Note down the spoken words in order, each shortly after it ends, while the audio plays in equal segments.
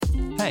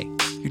Hey,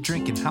 you're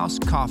drinking house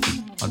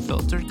coffee,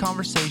 unfiltered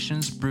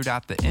conversations brewed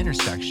at the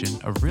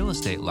intersection of real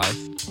estate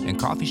life and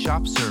coffee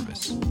shop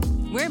service.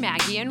 We're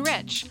Maggie and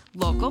Rich,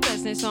 local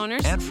business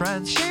owners And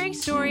friends. sharing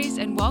stories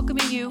and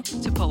welcoming you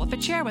to pull up a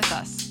chair with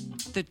us.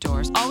 The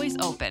door's always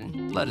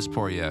open. Let us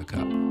pour you a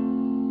cup.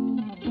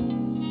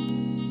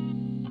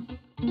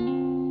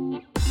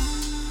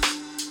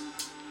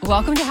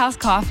 Welcome to House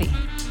Coffee.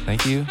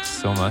 Thank you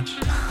so much.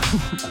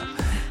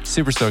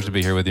 Super stoked to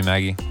be here with you,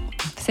 Maggie.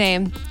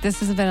 Same. This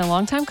has been a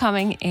long time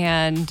coming,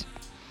 and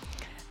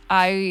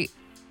I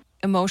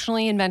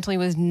emotionally and mentally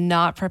was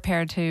not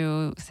prepared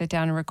to sit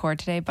down and record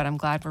today, but I'm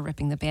glad we're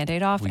ripping the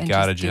Band-Aid off and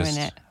doing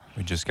it.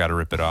 We just got to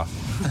rip it off.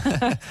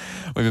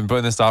 We've been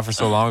putting this off for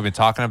so long. We've been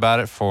talking about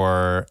it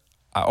for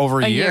over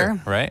a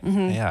year, right?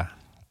 Mm-hmm. Yeah.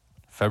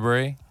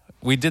 February.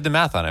 We did the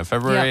math on it.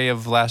 February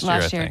of last year,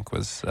 I think,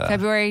 was...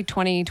 February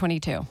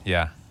 2022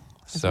 yeah.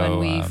 is when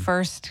we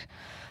first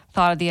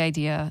thought of the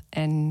idea,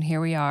 and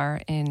here we are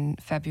in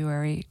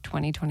February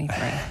 2023.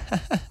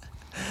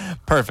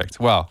 Perfect.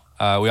 Well,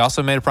 we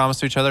also made a promise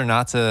to each other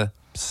not to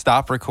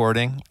stop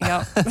recording.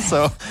 Yep.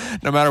 So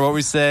no matter what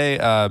we say,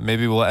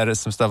 maybe we'll edit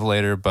some stuff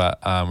later, but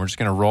we're just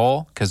going to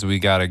roll because we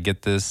got to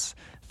get this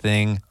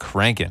thing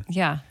cranking.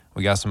 Yeah.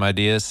 We got some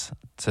ideas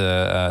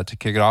to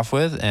kick it off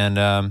with,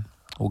 and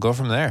we'll go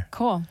from there.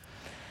 Cool.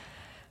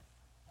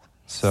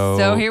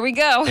 So here we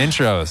go.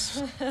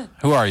 Intros.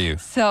 Who are you?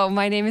 So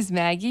my name is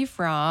Maggie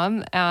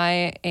Fromm.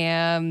 I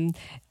am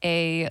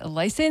a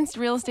licensed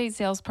real estate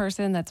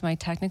salesperson. That's my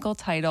technical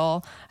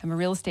title. I'm a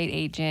real estate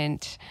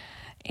agent.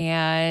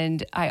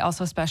 And I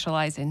also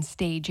specialize in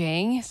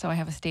staging. So I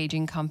have a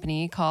staging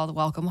company called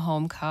Welcome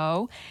Home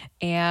Co.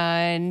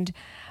 And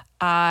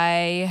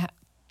I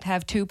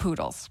have 2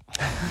 poodles.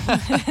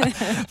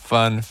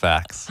 Fun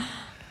facts.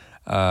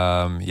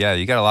 Yeah,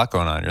 you got a lot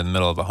going on. You're in the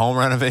middle of a home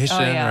renovation,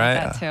 right?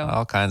 That too.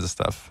 All kinds of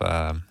stuff.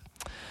 Well,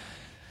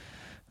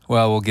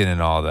 we'll get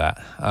into all of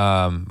that.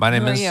 My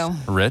name is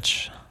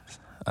Rich.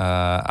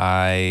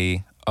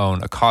 I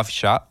own a coffee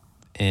shop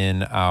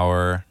in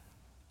our...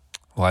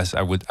 Well,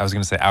 I was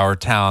going to say our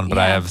town, but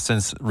I have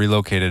since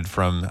relocated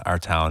from our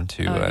town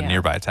to a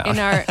nearby town.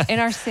 In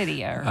our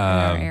city or in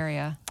our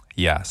area.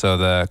 Yeah. So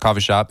the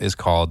coffee shop is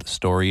called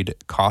Storied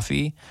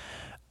Coffee.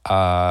 We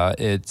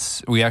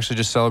actually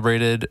just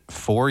celebrated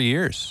 4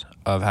 years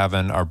of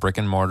having our brick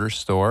and mortar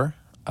store.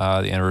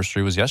 The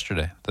anniversary was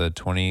yesterday, the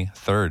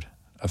 23rd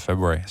of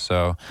February.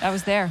 So I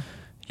was there.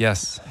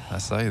 Yes, I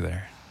saw you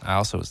there. I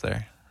also was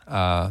there.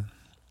 I'm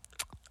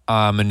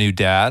a new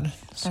dad,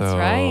 so That's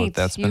right.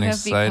 That's been you have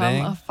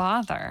exciting. become a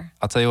father.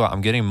 I'll tell you what,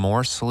 I'm getting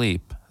more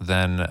sleep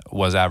than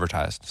was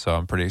advertised, so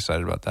I'm pretty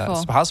excited about that. Cool.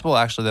 It's possible,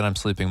 actually, that I'm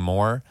sleeping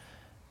more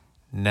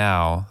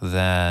now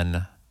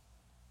than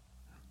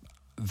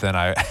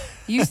I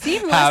You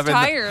seem less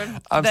tired.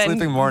 I'm than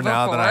sleeping more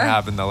now than I before.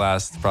 have in the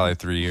last probably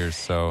 3 years.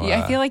 So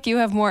Yeah, I feel like you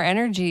have more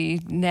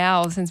energy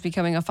now since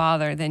becoming a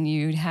father than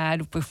you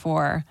had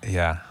before.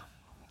 Yeah,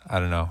 I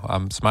don't know.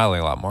 I'm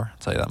smiling a lot more. I'll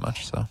tell you that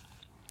much. So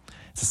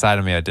it's a side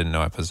of me I didn't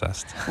know I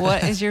possessed.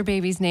 What is your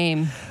baby's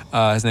name?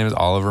 His name is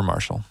Oliver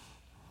Marshall.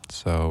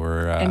 So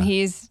we're and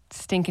he's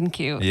stinking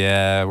cute.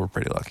 Yeah, we're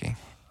pretty lucky.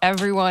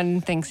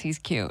 Everyone thinks he's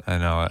cute. I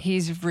know it.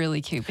 He's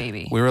really cute,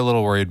 baby. We were a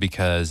little worried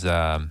because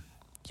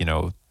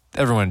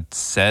everyone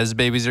says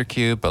babies are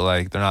cute, but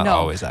like they're not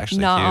always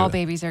actually not cute. all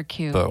babies are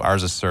cute. But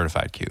ours is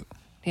certified cute.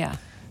 Yeah.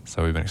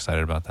 So we've been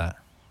excited about that.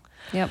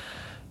 Yep.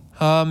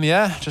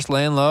 Yeah, just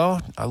laying low,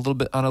 a little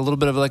bit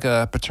of like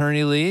a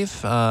paternity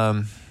leave.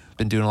 Been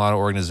doing a lot of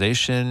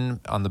organization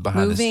on the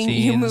behind the scenes.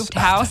 You moved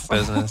house.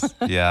 Business.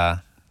 Yeah,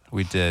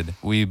 we did.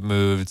 We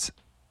moved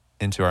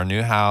into our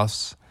new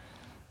house.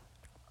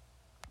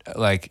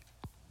 Like,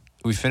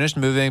 we finished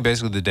moving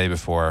basically the day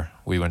before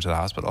we went to the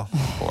hospital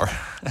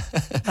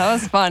That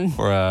was fun.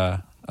 for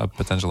a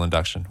potential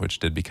induction, which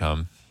did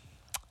become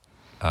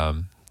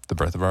the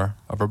birth of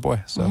our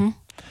boy. So,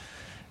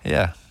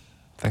 yeah,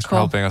 thanks for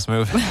helping us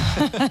move.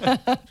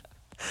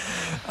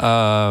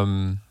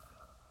 All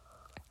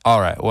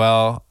right,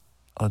 well,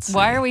 let's see.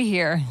 Why are we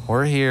here?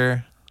 We're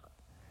here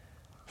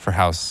for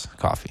House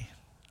Coffee,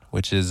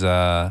 which is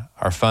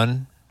our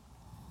fun,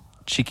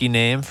 cheeky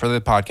name for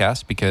the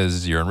podcast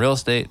because you're in real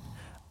estate.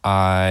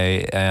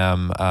 I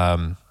am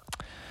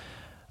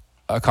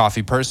a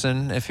coffee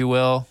person, if you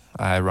will.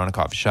 I run a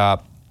coffee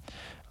shop.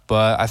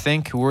 But I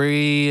think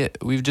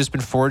we've just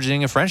been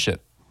forging a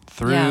friendship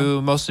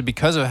through mostly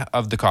because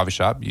of the coffee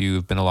shop.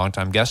 You've been a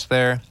longtime guest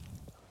there.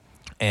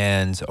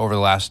 And over the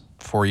last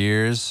 4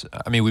 years,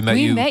 I mean, we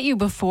met you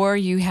before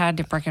you had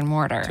the brick and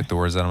mortar. Took the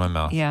words out of my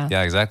mouth. Yeah.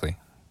 Yeah, exactly.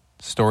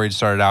 Storage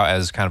started out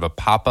as kind of a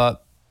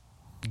pop-up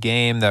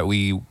game that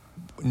we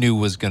knew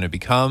was going to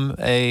become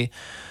a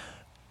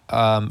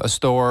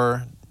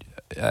store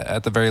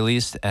at the very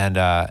least,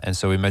 and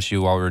so we met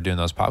you while we were doing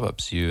those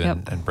pop-ups, you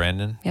and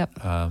Brandon. Yep.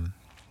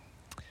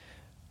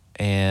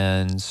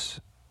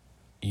 And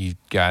you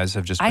guys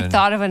have just I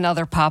thought of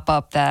another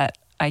pop-up that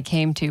I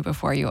came to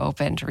before you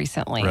opened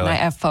recently, Really? and I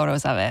have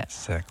photos of it.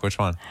 Sick. Which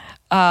one?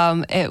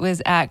 It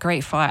was at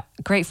Great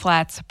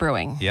Flats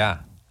Brewing. Yeah.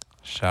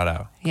 Shout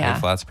out. Yeah.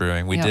 Great Flats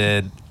Brewing. We Yep.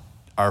 did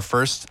our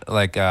first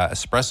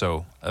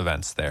espresso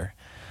events there,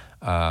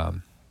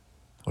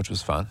 which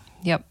was fun.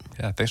 Yep.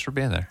 Yeah, thanks for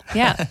being there.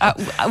 Yeah.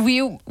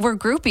 We were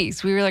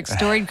groupies. We were like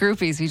storied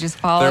groupies. We just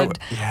followed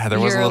There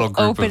was a your little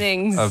group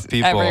openings of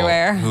people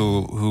everywhere.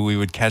 who we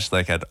would catch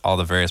like at all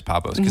the various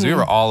pop-ups because we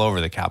were all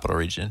over the Capital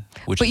Region.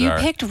 But you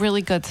picked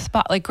really good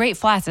spot. Like Great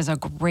Flats is a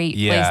great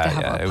place to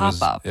have a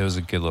pop-up. It was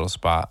a good little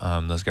spot.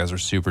 Those guys were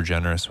super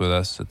generous with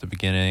us at the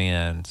beginning,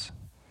 and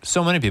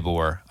so many people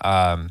were.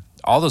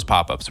 All those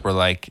pop-ups were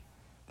like,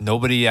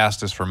 nobody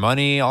asked us for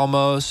money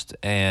almost,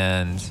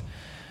 and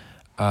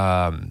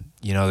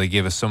they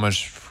gave us so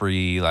much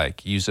free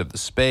like use of the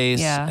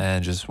space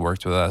and just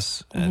worked with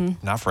us,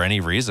 and not for any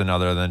reason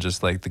other than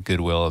just like the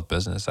goodwill of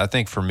business. I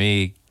think for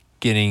me,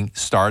 getting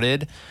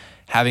started,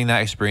 having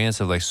that experience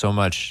of like so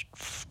much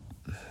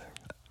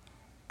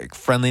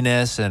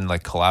friendliness and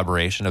like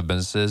collaboration of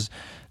businesses,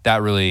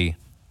 that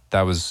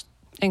was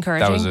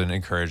encouraging. That was an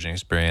encouraging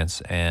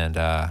experience, and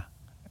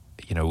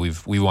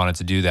we wanted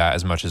to do that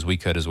as much as we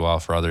could as well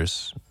for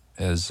others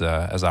as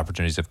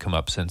opportunities have come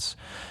up since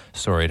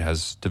Storied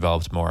has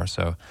developed more.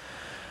 So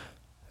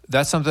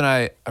that's something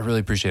I really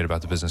appreciate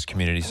about the business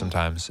community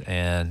sometimes,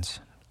 and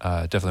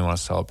definitely want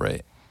to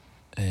celebrate.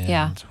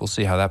 And we'll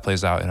see how that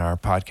plays out in our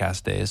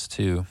podcast days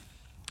too.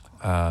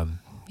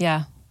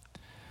 Yeah.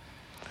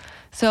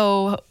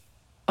 So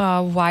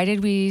why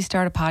did we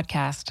start a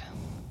podcast?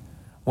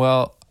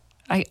 Well,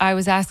 I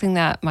was asking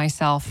that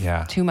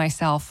to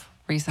myself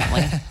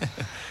recently.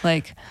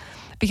 Like,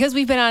 because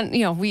we've been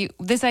on,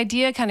 this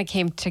idea kind of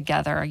came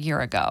together a year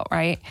ago,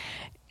 right?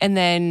 And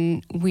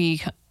then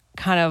we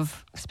kind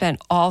of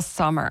spent all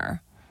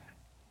summer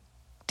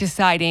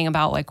deciding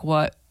about like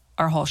what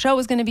our whole show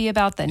was going to be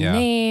about, the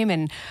name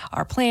and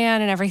our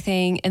plan and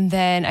everything. And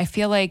then I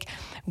feel like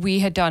we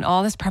had done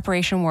all this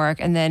preparation work,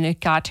 and then it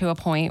got to a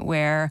point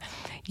where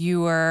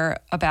you were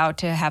about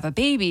to have a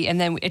baby, and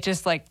then it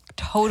just like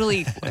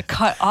totally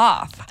cut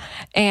off.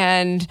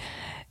 And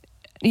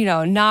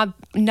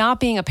not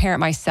being a parent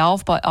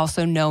myself, but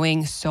also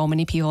knowing so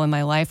many people in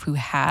my life who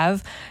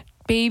have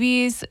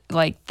babies,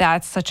 like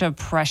that's such a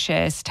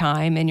precious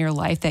time in your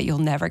life that you'll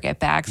never get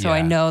back. So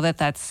I know that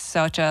that's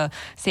such a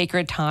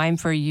sacred time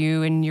for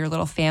you and your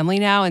little family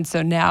now. And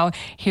so now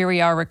here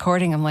we are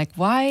recording. I'm like,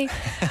 why?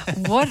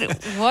 what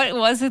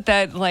was it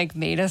that like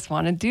made us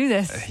want to do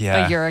this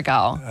a year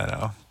ago? I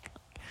know.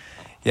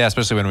 Yeah,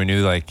 especially when we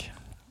knew like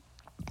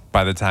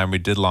by the time we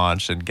did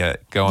launch and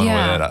get going with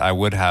it, I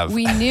would have.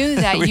 We knew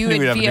that you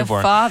would be a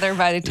father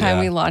by the time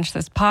we launched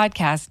this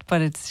podcast,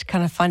 but it's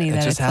kind of funny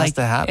that just has like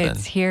to happen.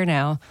 It's here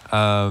now.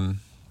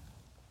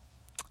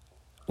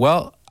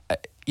 Well,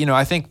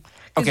 I think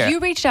because you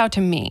reached out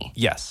to me.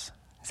 Yes.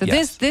 So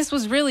this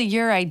was really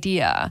your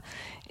idea,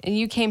 and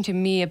you came to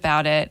me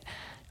about it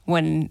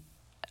when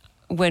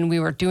we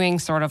were doing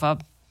sort of a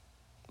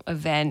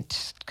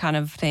event kind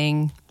of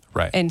thing,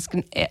 right? And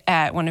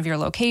at one of your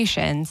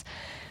locations.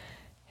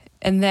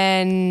 And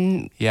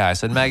then... Yeah, I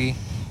said, Maggie,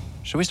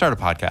 should we start a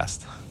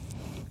podcast?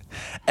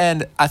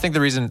 And I think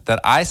the reason that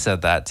I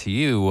said that to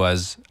you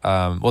was,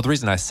 the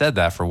reason I said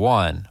that, for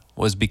one,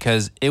 was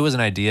because it was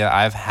an idea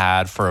I've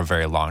had for a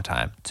very long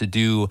time, to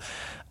do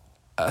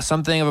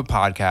something of a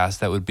podcast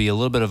that would be a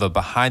little bit of a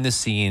behind the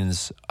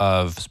scenes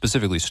of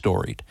specifically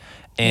Storied.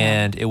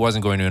 And it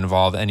wasn't going to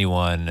involve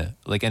anyone,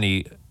 like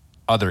any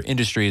other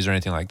industries or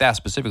anything like that.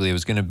 Specifically, it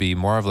was going to be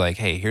more of like,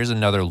 hey, here's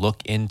another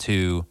look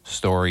into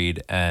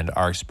Storied and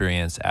our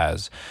experience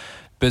as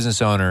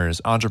business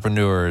owners,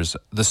 entrepreneurs,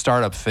 the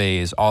startup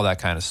phase, all that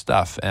kind of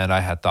stuff. And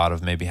I had thought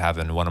of maybe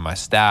having one of my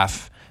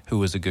staff who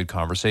was a good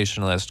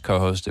conversationalist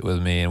co-host it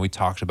with me, and we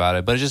talked about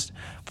it. But it just,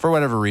 for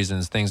whatever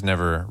reasons, things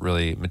never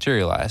really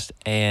materialized.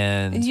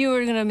 And you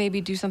were going to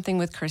maybe do something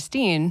with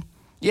Christine.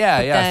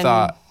 I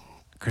thought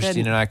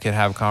Christine and I could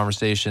have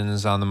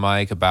conversations on the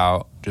mic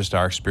about just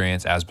our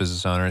experience as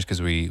business owners,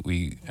 because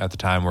we at the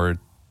time were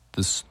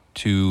the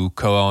two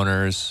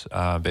co-owners,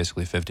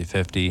 basically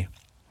 50-50.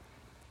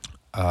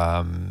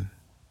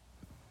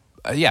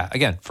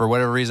 Again, for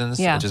whatever reasons,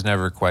 it just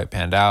never quite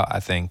panned out.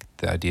 I think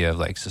the idea of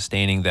like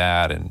sustaining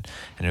that and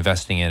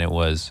investing in it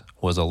was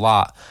a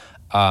lot.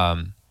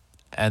 And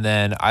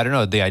then I don't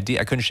know, the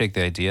idea, I couldn't shake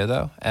the idea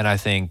though. And I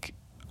think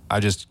I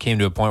just came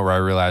to a point where I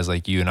realized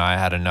like you and I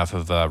had enough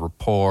of a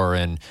rapport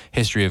and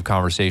history of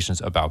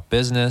conversations about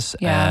business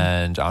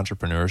and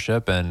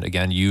entrepreneurship. And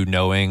again, you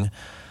knowing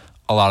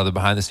a lot of the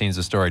behind the scenes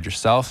of Storied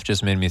yourself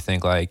just made me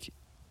think like,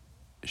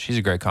 she's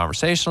a great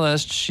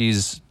conversationalist.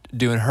 She's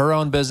doing her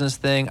own business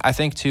thing. I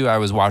think too, I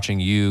was watching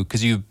you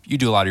because you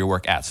do a lot of your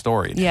work at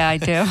Storied. Yeah, I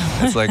do.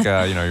 It's like,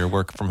 your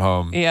work from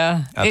home.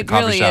 Yeah, at the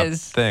coffee shop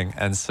thing.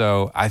 And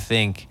so I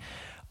think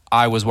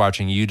I was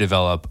watching you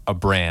develop a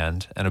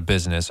brand and a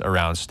business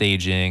around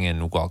staging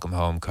and Welcome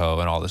Home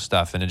Co. and all this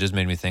stuff. And it just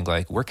made me think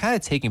like, we're kind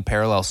of taking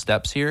parallel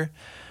steps here,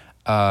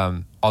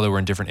 although we're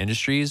in different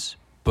industries,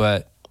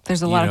 but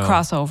there's a lot of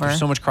crossover. There's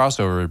so much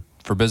crossover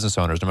for business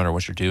owners, no matter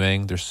what you're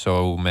doing. There's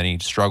so many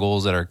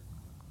struggles that are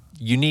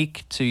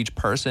unique to each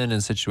person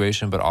and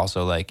situation, but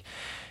also like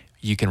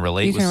you can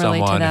relate You with can relate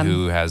to someone them.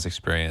 who has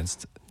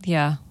experienced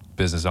Yeah.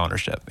 business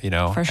ownership, you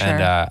know? For sure.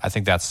 And I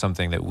think that's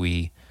something that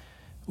we've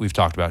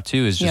talked about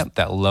too, is just Yep.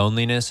 that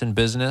loneliness in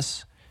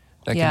business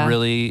that Yeah. can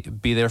really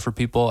be there for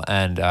people.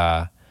 And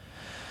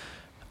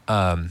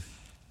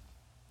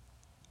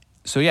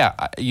so yeah,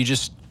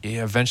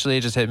 eventually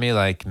it just hit me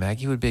like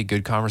Maggie would be a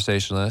good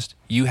conversationalist.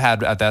 You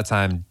had at that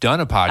time done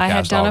a podcast I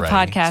had done already, a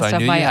podcast so I of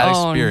knew my you had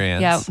own.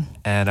 experience. Yep.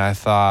 And I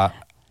thought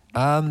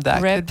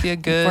that Rip could be a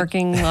good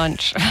working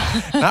lunch.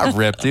 not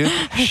rip, dude.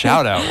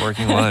 Shout out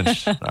working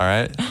lunch. All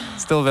right,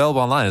 still available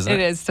online, isn't it?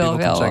 It is still People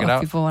available Can check it if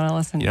out. people want to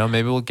listen. You know,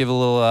 maybe we'll give a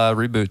little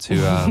reboot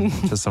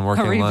to some A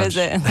working lunch.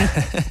 revisit.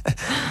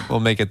 We'll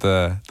make it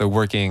the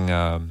working.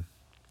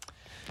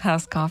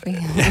 House coffee.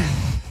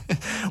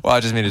 Well,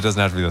 I just mean it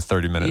doesn't have to be the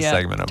 30-minute Yeah,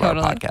 segment of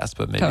totally. our podcast,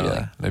 but maybe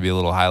Totally. maybe a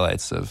little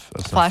highlights of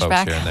some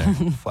Flashback. folks here and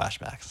there,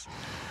 flashbacks.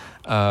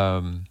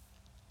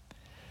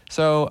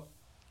 So,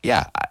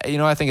 yeah,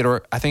 I think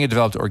it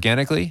developed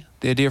organically,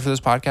 the idea for this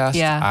podcast.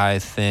 Yeah. I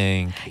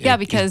think Yeah, it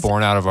because- is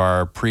born out of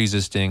our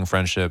pre-existing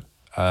friendship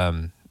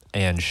and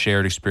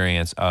shared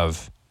experience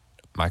of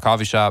my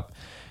coffee shop,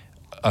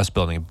 us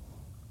building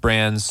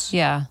brands,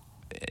 Yeah.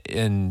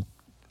 and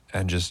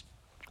just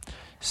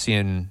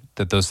seeing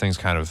that those things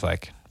kind of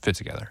like fit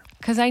together.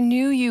 Because I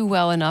knew you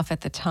well enough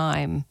at the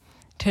time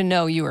to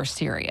know you were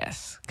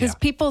serious. Because Yeah.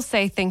 people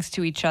say things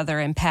to each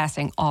other in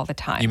passing all the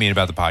time. You mean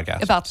about the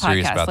podcast? about the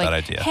Serious podcast. about like, that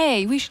idea.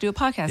 Hey, we should do a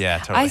podcast. Yeah,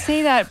 totally. I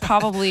say that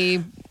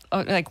probably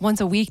like once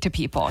a week to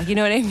people. You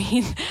know what I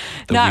mean?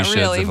 The Not we-shoulds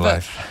really, of but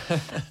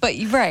life. but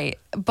right.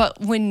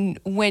 But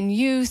when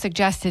you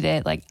suggested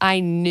it, like I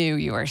knew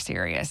you were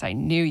serious. I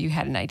knew you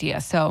had an idea.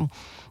 So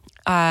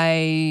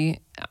I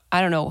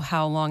don't know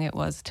how long it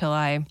was till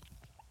I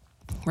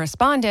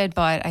responded,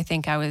 but I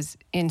think I was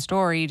in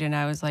Storied and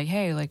I was like,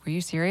 hey, like, were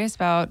you serious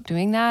about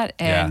doing that?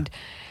 And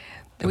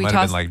It might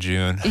have been like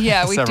June.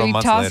 yeah, we several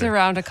months tossed later.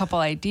 around a couple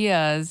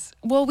ideas.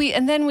 Well,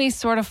 and then we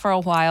sort of for a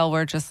while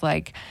were just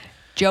like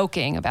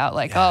joking about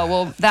like, oh,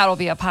 well, that'll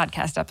be a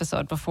podcast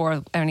episode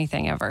before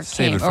anything ever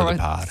Save came. it for or the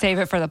pod. Save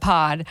it for the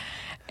pod.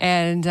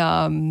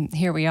 And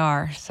here we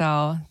are.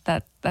 So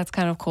that's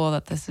kind of cool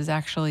that this is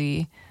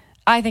actually.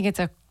 I think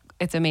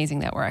it's amazing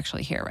that we're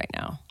actually here right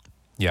now.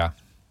 Yeah.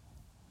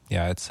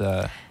 Yeah, it's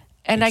And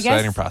exciting I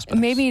guess prospects.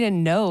 maybe to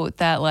note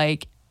that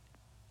like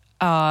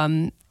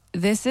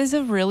this is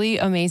a really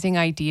amazing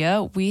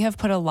idea. We have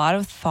put a lot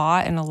of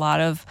thought and a lot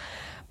of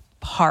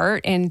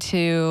heart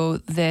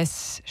into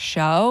this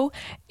show,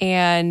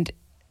 and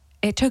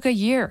it took a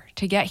year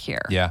to get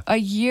here. Yeah. A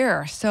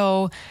year.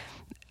 So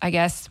I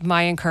guess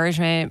my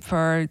encouragement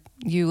for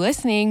you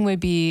listening would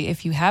be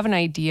if you have an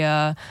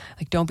idea,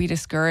 like don't be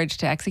discouraged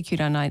to execute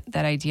on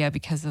that idea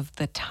because of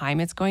the time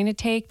it's going to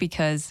take.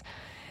 Because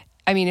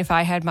I mean, if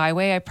I had my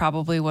way, I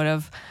probably would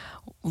have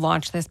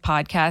launched this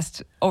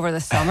podcast over the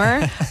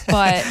summer,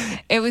 but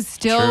it was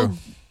still True.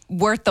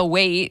 worth the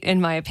wait, in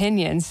my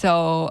opinion.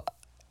 So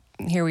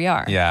here we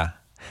are. Yeah,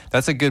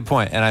 that's a good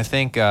point. And I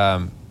think I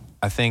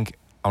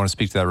want to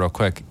speak to that real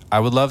quick. I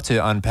would love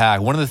to unpack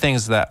one of the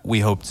things that we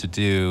hope to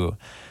do,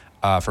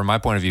 from my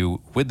point of view,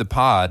 with the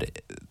pod,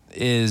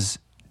 is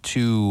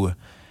to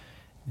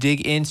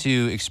dig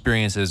into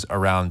experiences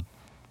around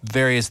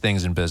various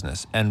things in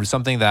business. And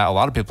something that a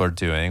lot of people are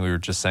doing, we were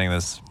just saying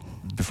this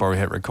before we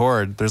hit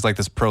record, there's like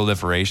this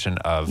proliferation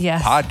of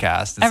Yes.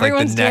 podcasts. It's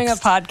Everyone's like the doing next,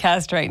 a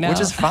podcast right now. which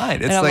is fine.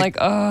 It's and I'm like,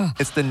 oh,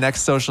 it's the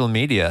next social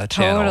media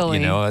channel. Totally.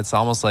 You know, it's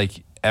almost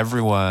like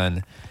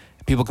everyone.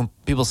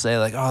 People say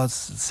like, oh,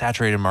 it's a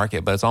saturated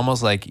market, but it's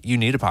almost like you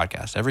need a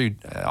podcast.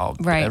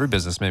 Right. Every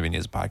business maybe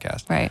needs a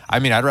podcast. Right. I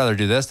mean, I'd rather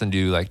do this than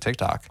do like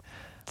TikTok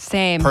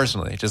same.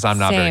 personally. Just I'm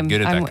not very Same.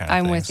 good at that I'm- kind of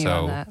I'm thing. with you So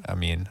on that. I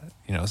mean,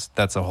 you know,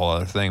 that's a whole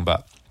other thing.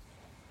 But,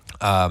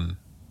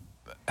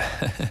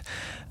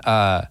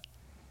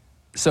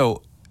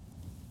 so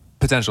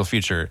potential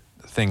future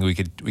thing we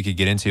could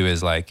get into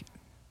is like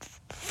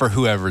for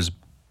whoever's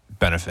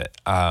benefit.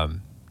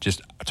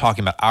 Just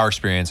talking about our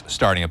experience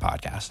starting a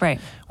podcast.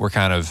 Right. We're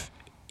kind of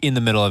in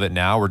the middle of it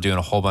now. We're doing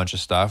a whole bunch of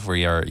stuff.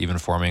 We are even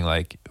forming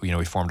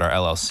we formed our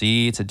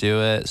LLC to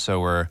do it. So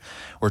we're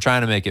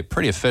trying to make it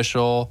pretty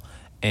official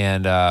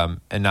and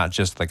not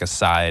just like a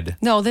side.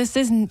 No, this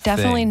is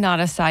definitely thing. not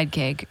a side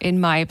gig, in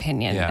my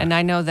opinion. Yeah. And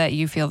I know that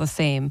you feel the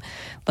same.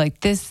 Like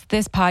this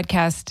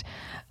podcast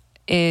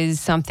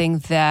is something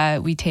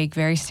that we take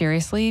very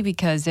seriously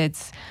because it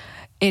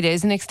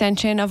is an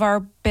extension of our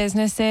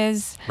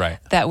businesses Right.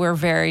 that we're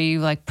very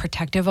like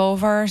protective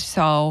over.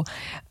 So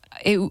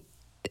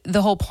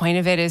the whole point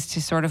of it is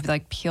to sort of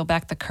like peel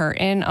back the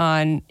curtain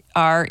on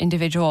our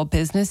individual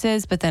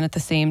businesses, but then at the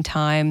same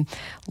time,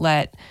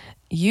 let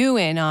you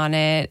in on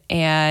it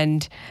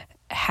and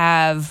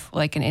have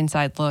like an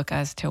inside look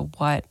as to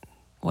what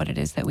it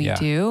is that we Yeah.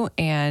 do.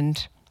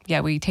 And yeah,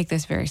 we take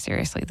this very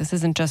seriously. This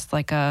isn't just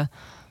like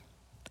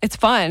it's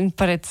fun,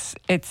 but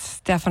it's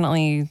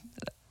definitely,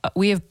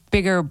 we have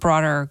bigger,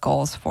 broader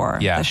goals for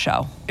the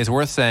show. It's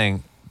worth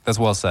saying, that's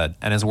well said.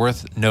 And it's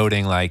worth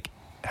noting like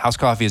House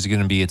Coffee is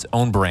going to be its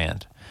own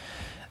brand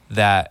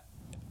that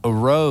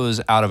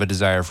arose out of a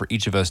desire for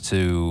each of us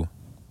to,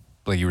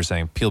 like you were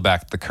saying, peel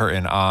back the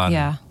curtain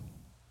on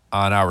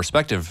our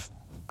respective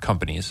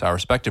companies, our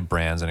respective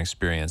brands and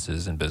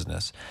experiences in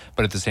business.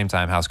 But at the same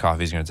time, House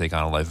Coffee is going to take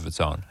on a life of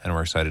its own, and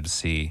we're excited to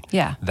see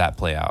that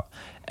play out.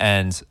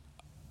 And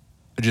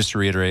just to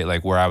reiterate,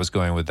 like where I was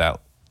going with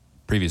that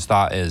previous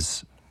thought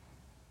is,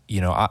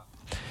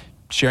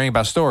 sharing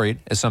about Storied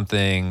is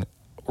something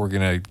we're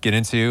going to get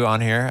into on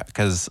here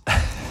because,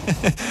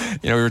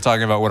 we were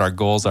talking about what our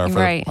goals are for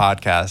the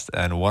podcast.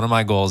 And one of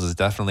my goals is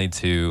definitely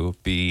to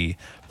be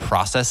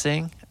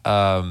processing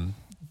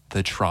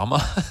the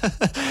trauma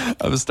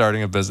of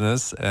starting a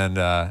business and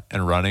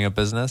running a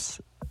business.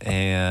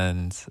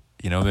 And,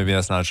 maybe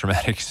that's not a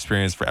traumatic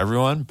experience for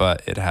everyone,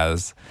 but it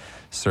has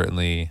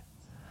certainly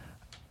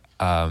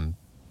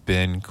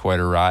been quite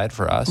a ride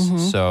for us. Mm-hmm.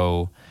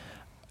 So,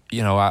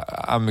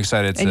 I'm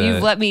excited to... And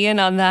you've let me in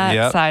on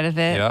that side of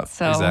it. Yep,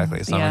 so,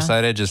 exactly. So I'm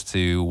excited just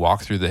to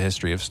walk through the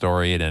history of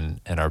Storied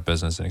and our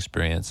business and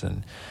experience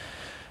and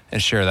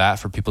share that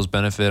for people's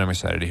benefit. I'm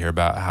excited to hear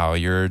about how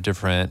your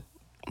different...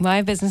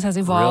 My business has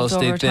evolved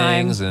over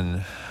time. Real estate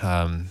things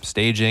and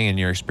staging and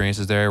your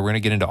experiences there. We're going to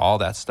get into all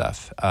that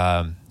stuff.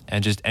 And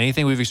just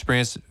anything we've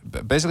experienced...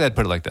 Basically, I'd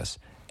put it like this.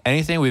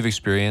 Anything we've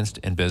experienced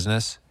in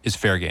business is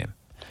fair game.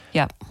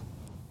 Yep.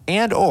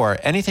 And or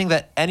anything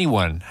that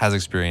anyone has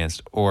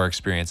experienced or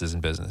experiences in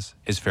business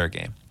is fair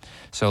game.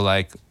 So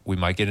like we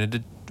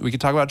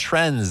could talk about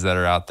trends that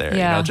are out there.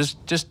 Yeah.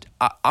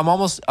 I'm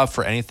almost up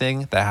for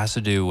anything that has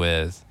to do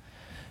with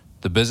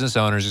the business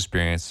owner's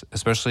experience,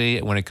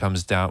 especially when it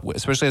comes down,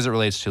 especially as it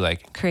relates to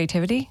like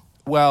creativity.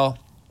 Well,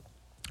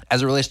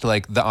 as it relates to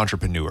like the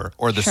entrepreneur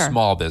or the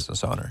small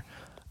business owner,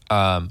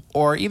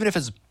 or even if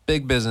it's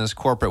big business,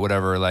 corporate,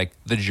 whatever, like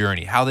the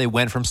journey, how they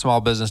went from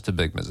small business to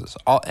big business,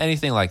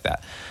 anything like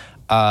that.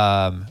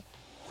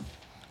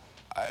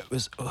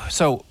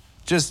 So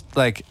just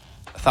like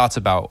thoughts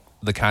about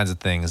the kinds of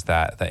things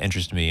that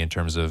interest me in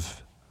terms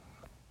of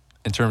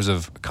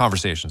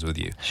conversations with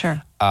you.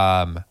 Sure.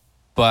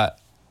 But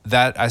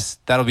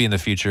that'll be in the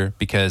future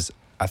because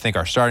I think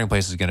our starting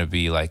place is going to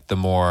be like the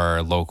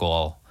more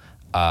local,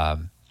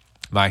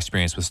 my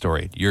experience with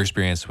Storied, your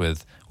experience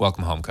with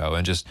Welcome Home Co.,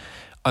 and just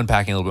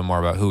unpacking a little bit more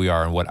about who we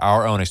are and what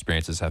our own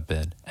experiences have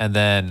been. And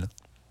then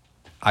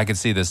I could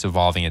see this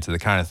evolving into the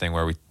kind of thing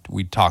where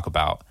we talk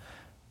about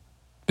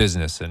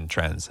business and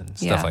trends and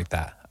stuff like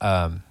that.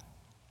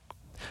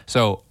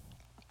 So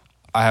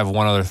I have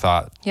one other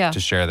thought to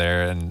share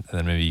there, and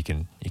then maybe you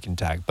can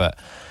tag. But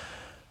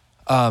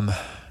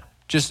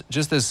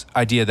just this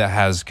idea that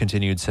has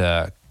continued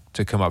to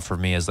come up for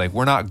me is like,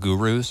 we're not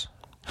gurus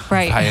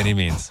by any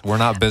means. We're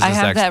not business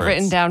experts. I have that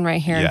written down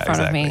right here in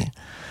front of me.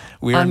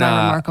 We are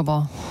not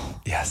Remarkable.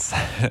 Yes.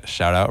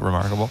 Shout out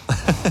Remarkable.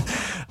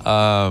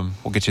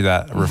 We'll get you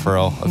that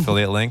referral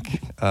affiliate link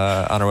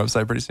on our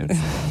website pretty soon.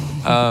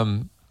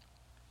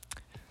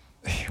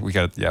 We'll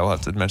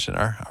have to mention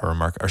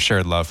our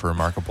shared love for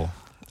Remarkable.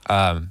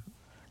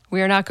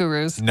 We are not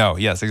gurus. No,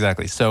 yes,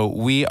 exactly. So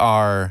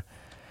we're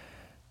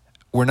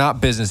not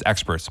business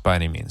experts by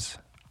any means.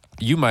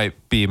 You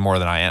might be more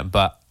than I am,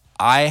 but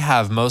I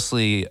have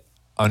mostly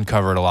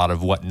uncovered a lot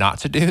of what not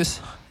to do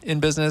in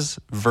business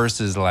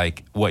versus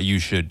like what you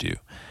should do.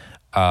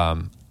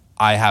 I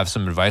have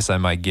some advice I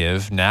might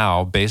give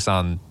now based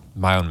on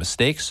my own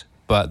mistakes,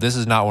 but this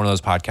is not one of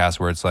those podcasts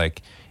where it's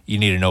like you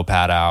need a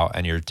notepad out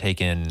and you're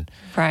taking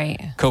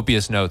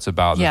copious notes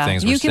about the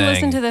things we're saying. You can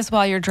listen to this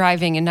while you're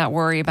driving and not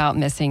worry about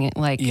missing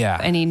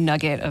any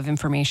nugget of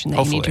information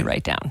that you need to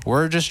write down.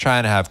 We're just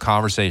trying to have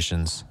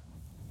conversations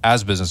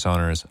as business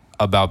owners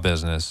about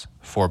business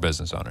for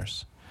business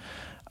owners.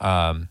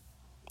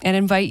 And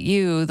invite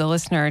you, the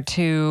listener,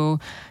 to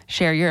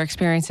share your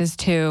experiences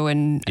too,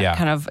 and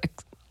kind of,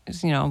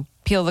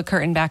 peel the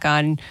curtain back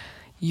on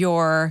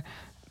your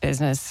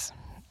business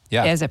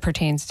as it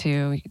pertains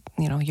to,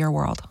 your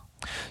world.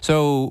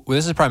 So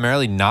this is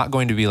primarily not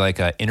going to be like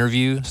an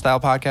interview style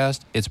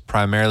podcast. It's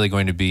primarily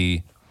going to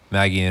be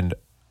Maggie and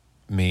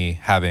me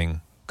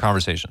having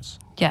conversations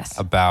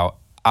about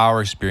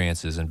our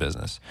experiences in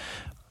business.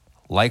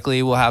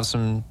 Likely we'll have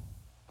some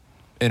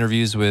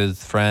interviews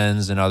with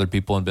friends and other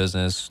people in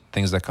business,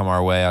 things that come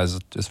our way as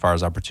far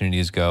as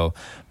opportunities go.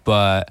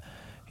 But,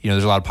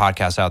 there's a lot of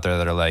podcasts out there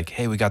that are like,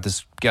 hey, we got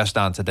this guest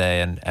on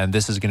today. And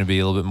this is going to be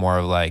a little bit more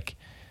of like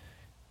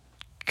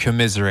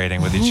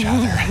commiserating with each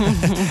other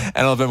and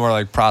a little bit more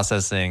like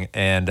processing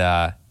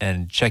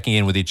and checking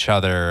in with each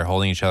other,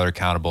 holding each other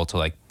accountable to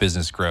like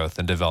business growth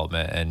and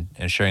development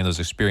and sharing those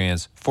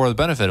experiences for the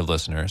benefit of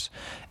listeners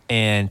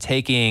and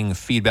taking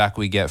feedback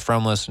we get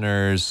from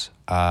listeners.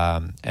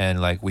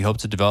 And like we hope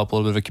to develop a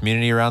little bit of a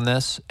community around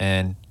this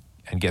and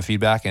get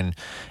feedback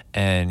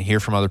and hear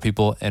from other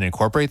people and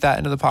incorporate that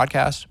into the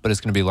podcast. But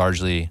it's going to be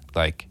largely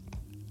like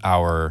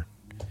our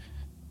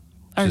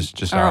own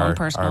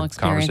personal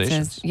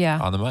experiences conversations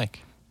on the mic.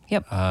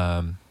 Yep.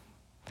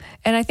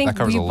 And I think that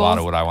covers a lot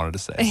of what I wanted to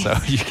say. So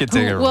you can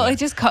take it. Well,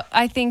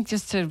 I think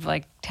just to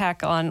like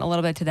tack on a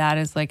little bit to that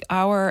is like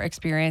our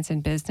experience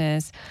in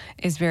business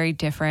is very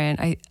different.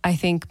 I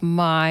think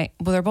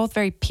they're both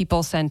very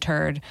people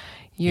centered.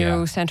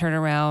 Centered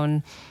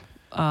around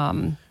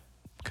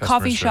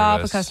coffee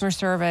shop, a customer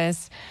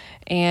service,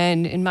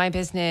 and in my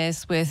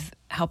business with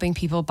helping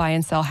people buy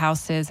and sell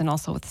houses, and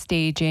also with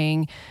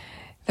staging.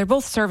 They're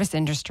both service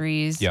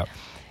industries. Yep.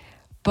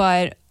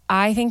 But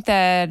I think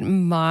that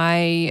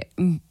my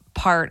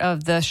part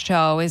of the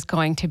show is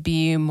going to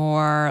be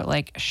more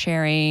like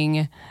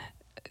sharing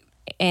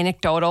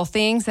anecdotal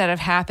things that have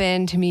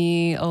happened to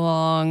me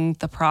along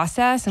the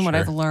process and what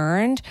I've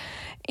learned.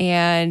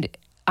 And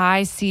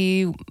I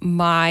see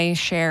my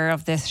share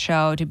of this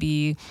show to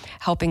be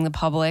helping the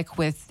public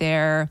with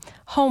their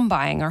home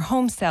buying or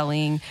home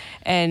selling,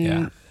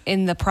 and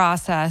in the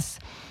process,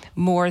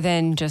 more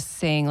than just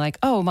saying like,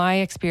 oh, my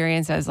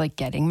experience as like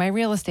getting my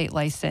real estate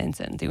license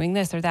and doing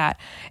this or that.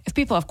 If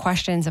people have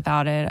questions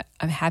about it,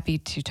 I'm happy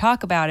to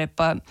talk about it,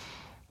 but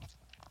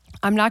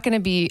I'm not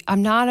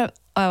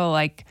a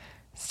like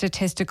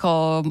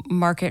statistical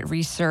market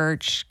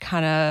research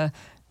kind of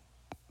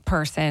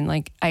person.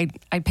 Like I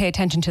pay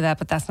attention to that,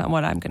 but that's not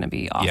what I'm going to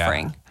be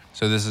offering. Yeah.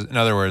 So this is, in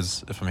other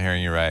words, if I'm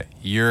hearing you right,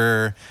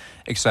 you're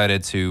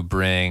excited to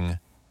bring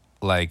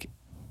like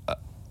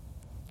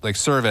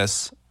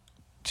service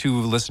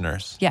to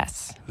listeners.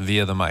 Yes.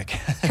 Via the mic.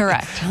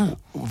 Correct.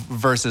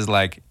 Versus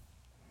like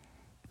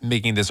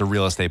making this a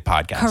real estate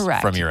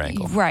podcast from your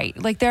angle. Right.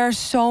 Like there are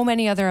so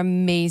many other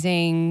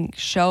amazing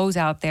shows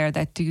out there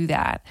that do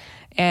that.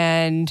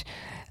 And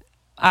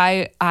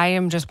I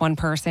am just one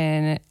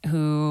person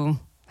who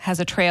has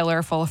a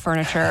trailer full of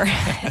furniture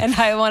and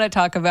I want to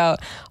talk about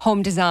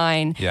home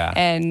design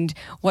and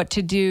what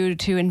to do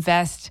to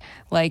invest,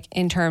 like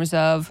in terms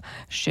of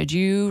should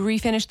you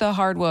refinish the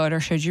hardwood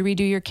or should you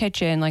redo your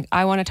kitchen? Like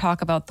I want to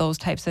talk about those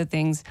types of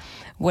things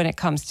when it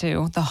comes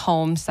to the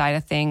home side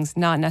of things,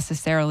 not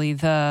necessarily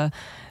the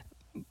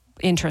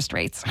interest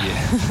rates.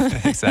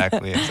 Yeah,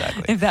 exactly.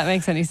 If that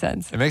makes any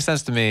sense. It makes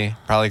sense to me,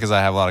 probably because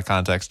I have a lot of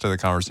context to the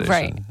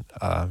conversation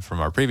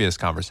from our previous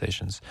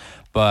conversations.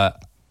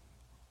 But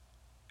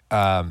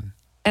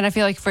and I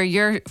feel like for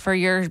your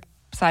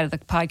side of the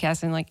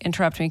podcast, and like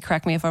interrupt me,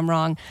 correct me if I'm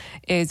wrong,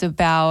 is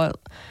about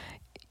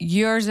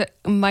yours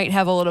might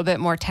have a little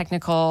bit more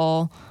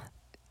technical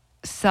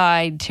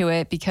side to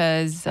it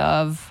because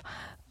of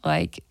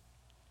like,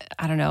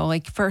 I don't know,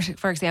 like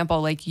for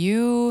example, like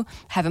you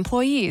have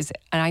employees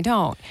and I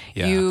don't.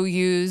 Yeah. You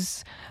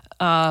use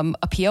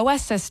a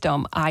POS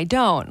system. I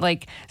don't.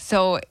 Like,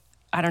 so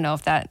I don't know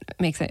if that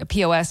makes it a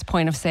POS,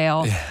 point of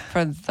sale,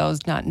 for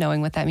those not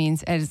knowing what that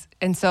means.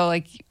 And so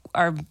like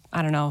I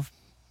don't know if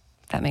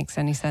that makes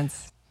any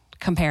sense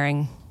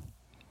comparing.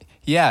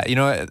 Yeah, you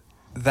know,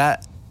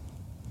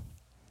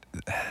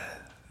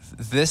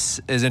 this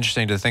is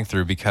interesting to think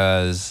through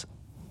because,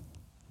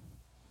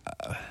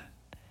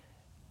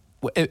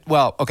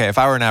 okay, if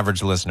I were an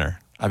average listener,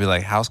 I'd be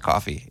like, how's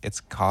coffee? It's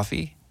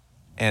coffee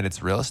and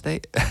it's real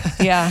estate.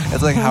 Yeah.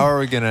 It's like, how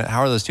are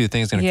those two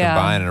things going to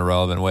combine in a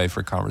relevant way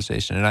for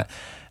conversation?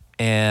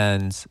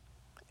 And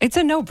it's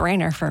a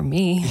no-brainer for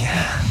me.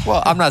 Yeah.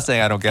 Well, I'm not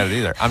saying I don't get it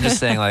either. I'm just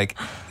saying like,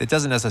 it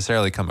doesn't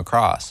necessarily come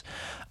across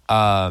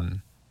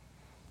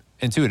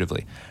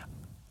intuitively,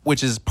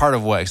 which is part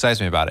of what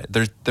excites me about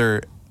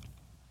it.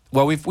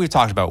 Well, we've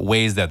talked about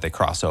ways that they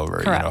cross over.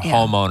 Correct,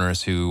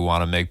 homeowners who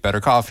want to make better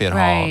coffee at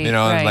home.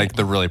 And like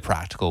the really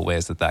practical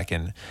ways that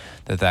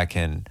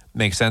can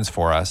make sense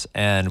for us,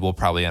 and we'll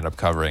probably end up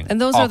covering.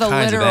 And those all are the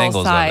kinds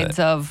literal sides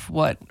of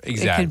what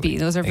it could be.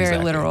 Those are very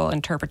literal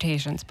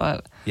interpretations,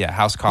 but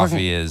house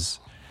coffee is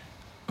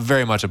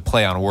very much a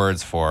play on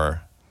words for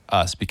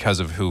us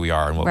because of who we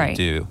are and what we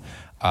do,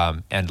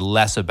 and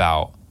less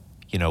about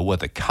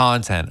what the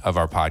content of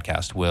our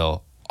podcast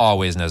will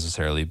always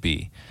necessarily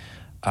be.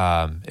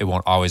 It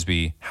won't always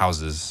be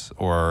houses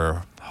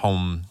or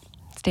home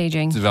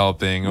staging,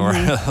 developing, or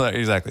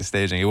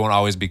staging. It won't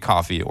always be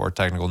coffee or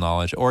technical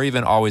knowledge, or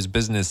even always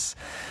business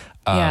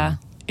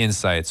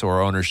insights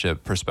or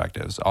ownership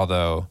perspectives.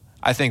 Although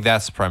I think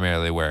that's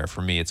primarily where,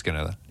 for me, it's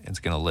gonna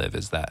live,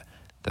 is that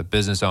the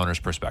business owner's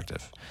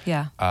perspective.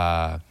 Yeah.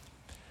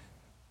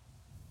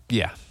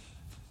 Yeah.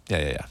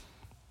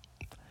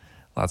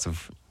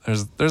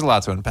 There's a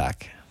lot to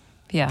unpack.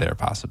 Yeah. There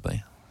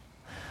possibly.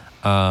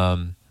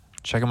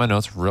 Checking my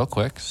notes real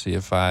quick, see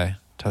if I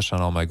touched on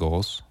all my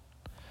goals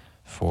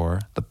for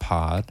the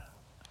pod.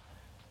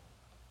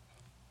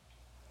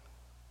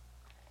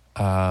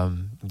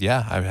 I've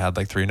had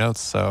like 3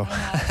 notes, so.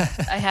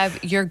 I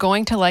have, you're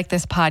going to like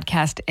this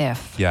podcast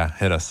if. Yeah,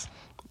 hit us.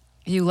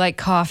 You like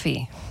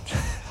coffee.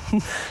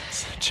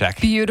 Check.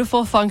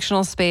 Beautiful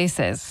functional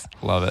spaces.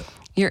 Love it.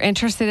 You're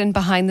interested in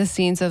behind the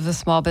scenes of a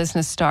small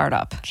business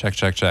startup. Check.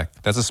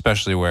 That's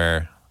especially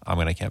where I'm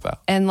going to camp out.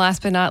 And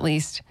last but not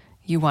least,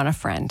 you want a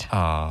friend.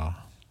 I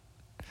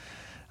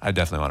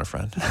definitely want a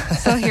friend.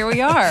 So here we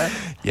are.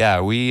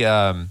 Yeah, we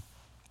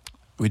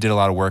we did a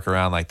lot of work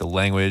around like the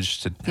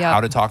language to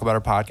how to talk about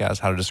our podcast,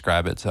 how to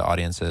describe it to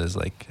audiences,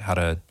 like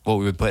what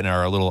we would put in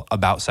our little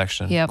about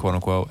section, quote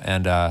unquote.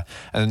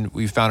 And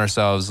we found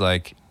ourselves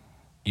like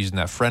using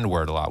that friend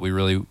word a lot. We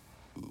really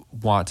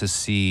want to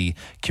see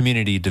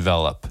community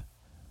develop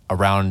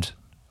around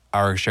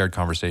our shared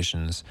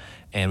conversations,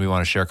 and we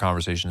want to share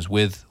conversations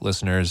with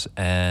listeners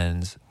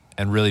and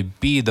really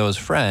be those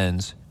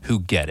friends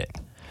who get it.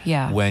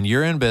 Yeah. When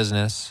you're in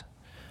business,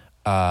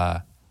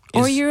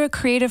 or you're a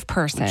creative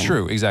person.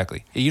 True,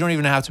 exactly. You don't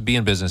even have to be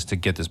in business to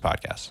get this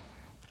podcast.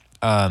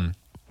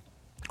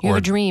 You have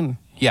a dream.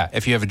 Yeah,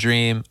 if you have a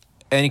dream,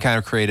 any kind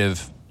of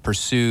creative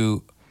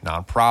pursuit,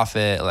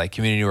 nonprofit, like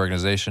community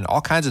organization,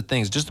 all kinds of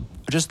things,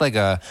 just like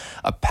a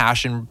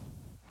passion,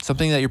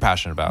 something that you're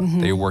passionate about,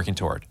 that you're working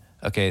toward.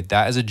 Okay,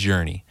 that is a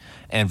journey.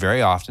 And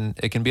very often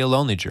it can be a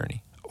lonely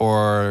journey,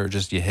 or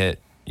just you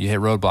hit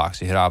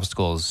roadblocks, you hit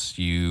obstacles,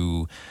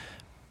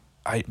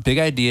 big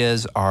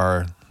ideas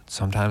are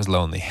sometimes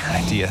lonely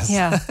ideas.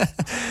 Yeah.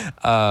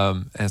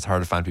 And it's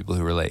hard to find people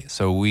who relate.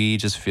 So we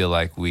just feel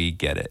like we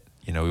get it.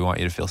 You know, we want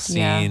you to feel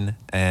seen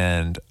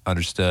and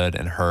understood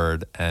and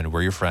heard, and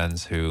we're your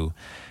friends who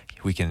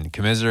we can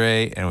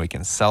commiserate and we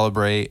can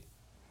celebrate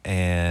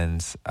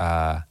and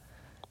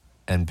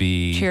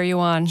cheer you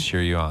on.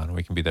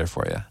 We can be there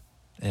for you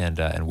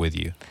and with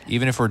you.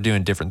 Even if we're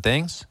doing different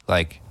things,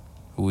 like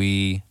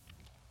we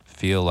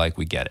feel like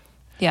we get it.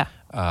 Yeah.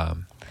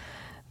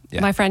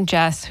 My friend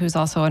Jess, who's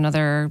also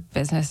another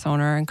business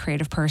owner and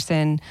creative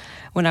person,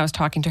 when I was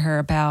talking to her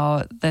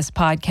about this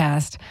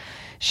podcast,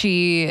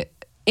 she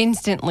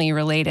instantly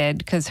related,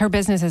 because her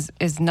business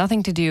is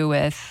nothing to do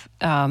with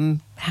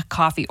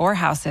coffee or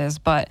houses,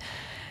 but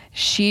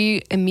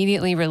she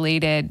immediately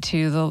related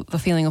to the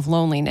feeling of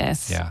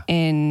loneliness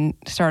in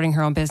starting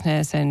her own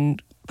business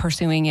and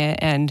pursuing it.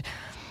 And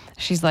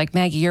she's like,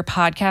 Maggie, your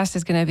podcast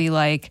is going to be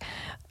like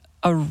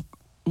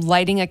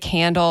lighting a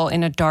candle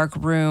in a dark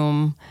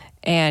room,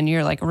 and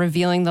you're like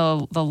revealing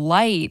the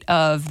light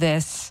of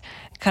this,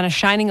 kind of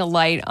shining a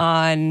light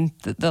on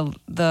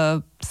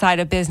the side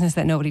of business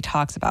that nobody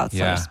talks about, so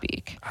to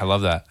speak. I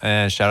love that.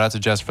 And shout out to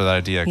Jess for that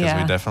idea,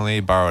 because we definitely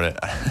borrowed it.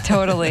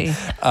 Totally.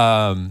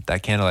 That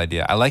candle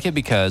idea. I like it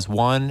because,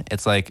 one,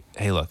 it's like,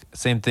 hey, look,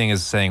 same thing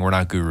as saying we're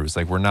not gurus.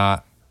 Like, we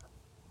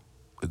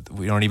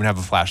don't even have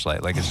a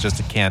flashlight. Like, it's just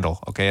a candle.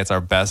 Okay. It's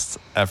our best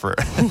effort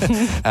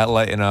at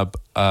lighting up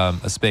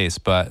a space.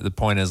 But the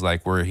point is,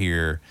 like, we're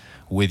here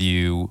with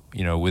you,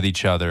 with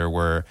each other.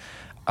 We're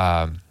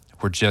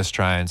just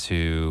trying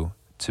to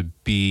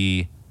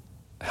be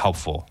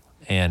helpful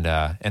and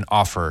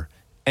offer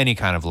any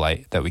kind of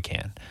light that we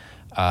can.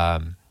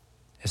 So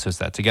it's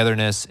that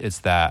togetherness.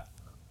 It's that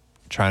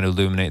trying to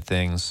illuminate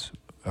things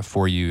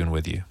for you and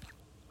with you.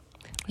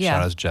 Yeah.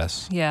 Shout out to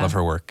Jess. Yeah. Love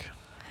her work.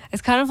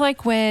 It's kind of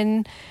like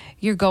when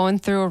you're going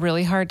through a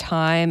really hard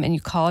time and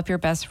you call up your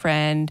best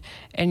friend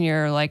and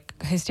you're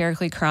like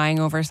hysterically crying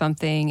over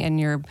something, and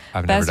your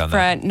best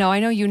friend, no, I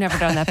know you've never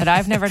done that, but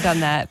I've never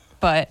done that.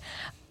 But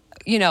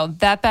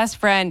that best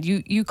friend,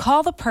 you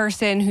call the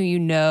person who you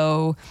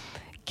know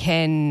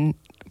can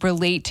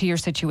relate to your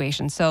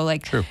situation. So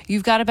like,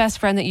 you've got a best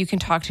friend that you can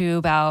talk to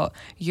about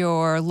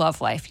your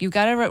love life. You've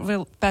got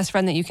a best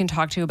friend that you can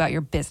talk to about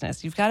your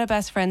business. You've got a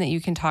best friend that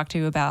you can talk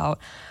to about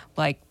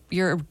like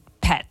your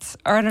pets,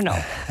 or I don't know.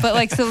 But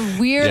like, so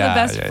we're the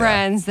best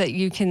friends that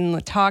you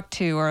can talk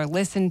to or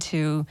listen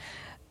to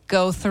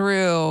go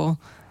through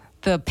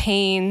the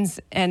pains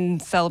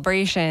and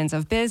celebrations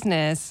of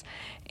business.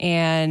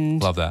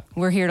 And love that.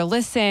 We're here to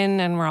listen,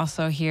 and we're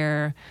also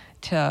here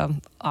to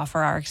offer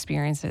our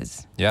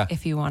experiences. Yeah.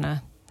 If you want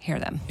to hear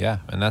them. Yeah.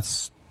 And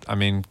that's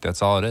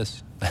all it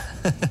is.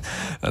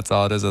 That's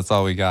all it is. That's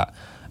all we got.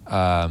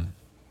 Yeah.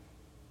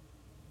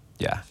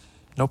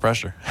 No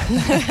pressure.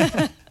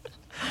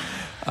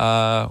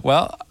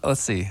 Well,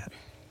 let's see.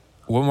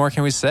 What more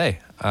can we say?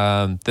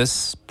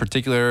 This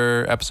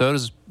particular episode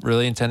is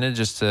really intended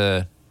just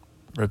to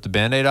rip the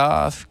Band-Aid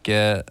off,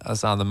 get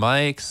us on the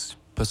mics,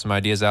 put some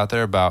ideas out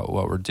there about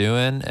what we're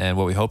doing and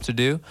what we hope to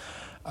do.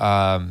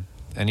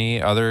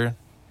 Any other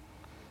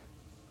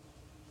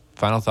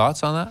final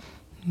thoughts on that?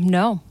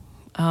 No.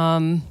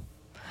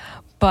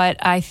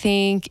 But I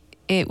think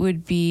it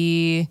would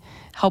be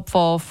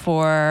helpful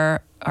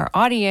for our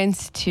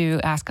audience to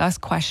ask us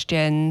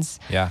questions,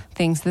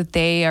 things that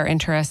they are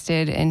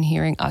interested in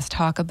hearing us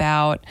talk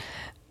about.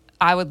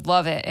 I would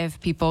love it if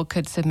people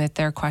could submit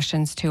their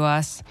questions to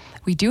us.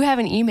 We do have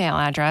an email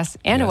address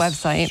and a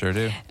website. Sure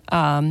do.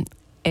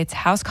 It's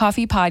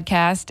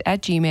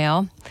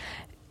housecoffeepodcast@gmail.com.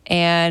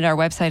 And our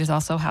website is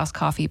also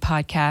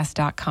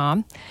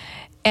housecoffeepodcast.com.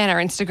 And our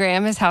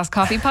Instagram is House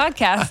Coffee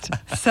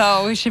Podcast.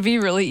 So it should be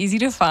really easy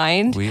to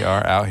find. We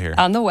are out here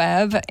on the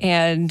web,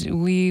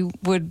 and we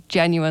would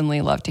genuinely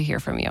love to hear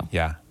from you.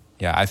 Yeah.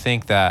 Yeah. I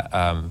think that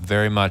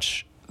very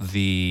much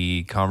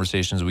the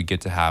conversations we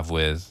get to have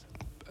with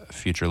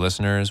future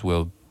listeners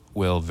will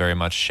very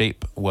much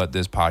shape what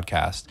this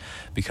podcast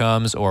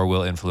becomes, or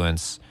will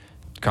influence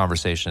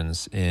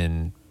conversations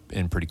in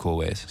pretty cool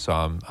ways. So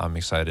I'm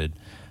excited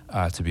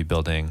to be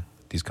building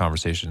these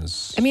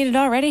conversations. I mean, it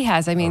already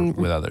has. I mean,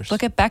 with others.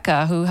 Look at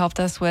Becca, who helped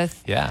us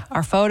with Yeah.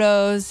 our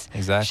photos.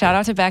 Exactly. Shout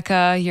out to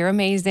Becca. You're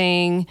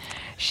amazing.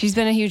 She's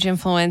been a huge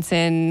influence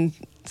in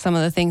some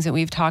of the things that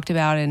we've talked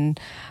about. And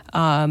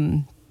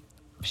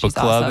she's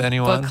Book club, awesome.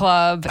 anyone? Book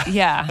club.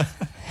 Yeah.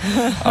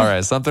 All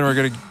right, something we're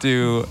going to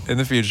do in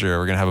the future.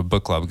 We're going to have a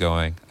book club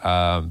going.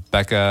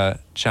 Becca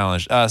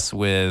challenged us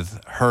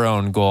with her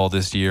own goal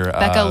this year.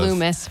 Becca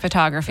Loomis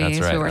Photography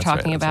is who we're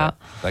talking about.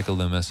 Right. Becca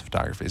Loomis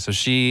Photography. So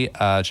she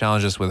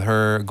challenged us with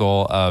her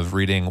goal of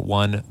reading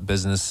one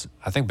business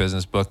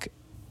book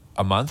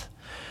a month.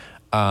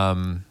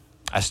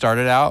 I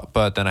started out,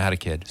 but then I had a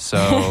kid. So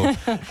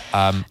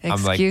I'm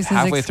like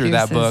halfway through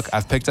that book.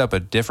 I've picked up a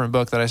different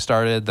book that I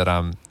started that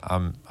I'm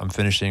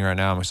finishing right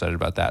now. I'm excited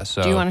about that.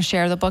 So do you want to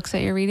share the books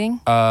that you're reading?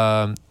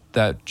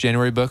 That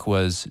January book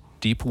was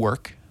Deep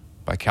Work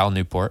by Cal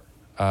Newport.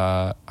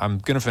 I'm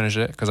going to finish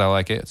it because I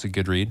like it. It's a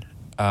good read.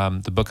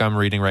 The book I'm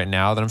reading right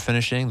now that I'm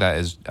finishing, that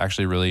is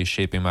actually really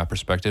shaping my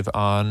perspective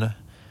on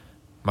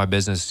my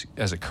business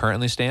as it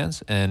currently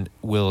stands, and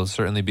will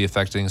certainly be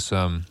affecting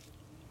some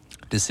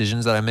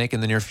decisions that I make in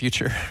the near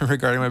future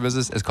regarding my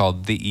business. Is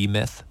called The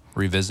E-Myth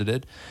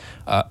Revisited.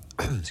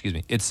 Excuse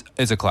me. It's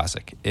a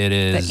classic. It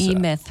is The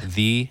E-Myth.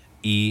 The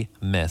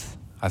E-Myth.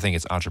 I think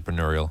it's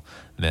entrepreneurial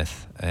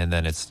myth, and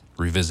then it's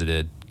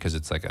revisited because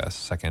it's like a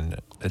second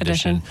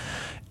edition.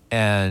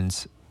 And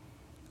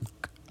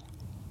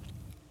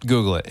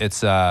Google it.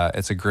 It's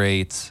a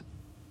great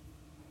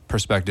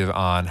perspective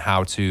on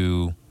how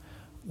to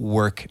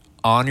work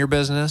on your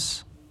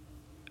business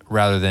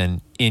rather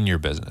than in your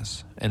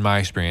business. And my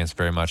experience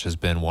very much has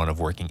been one of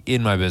working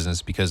in my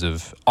business because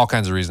of all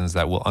kinds of reasons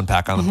that we'll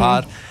unpack on the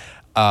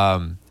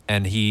pod.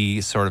 And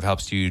he sort of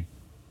helps you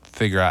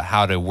figure out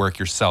how to work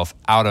yourself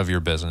out of your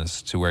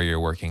business to where you're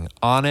working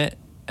on it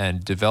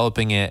and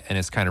developing it, and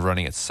it's kind of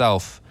running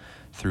itself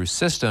through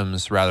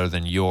systems rather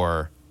than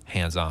your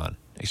hands-on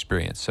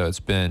experience. So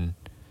it's been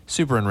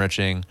super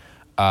enriching.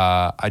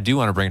 I do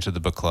want to bring it to the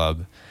book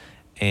club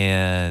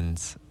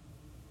and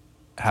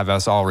have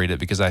us all read it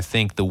because I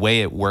think the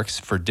way it works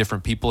for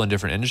different people in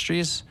different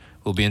industries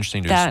will be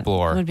interesting to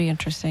explore. That would be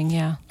interesting,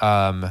 yeah.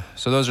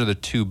 So those are the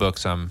two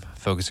books I'm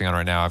focusing on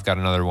right now. I've got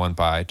another one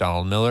by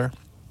Donald Miller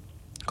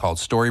called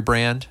Story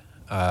Brand.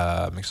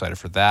 I'm excited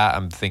for that.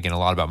 I'm thinking a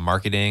lot about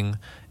marketing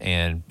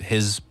and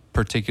his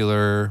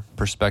particular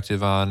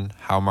perspective on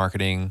how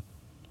marketing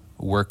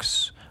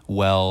works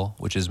well,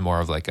 which is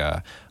more of like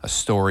a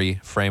story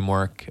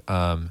framework.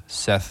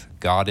 Seth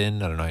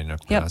Godin, I don't know how you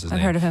pronounce his name.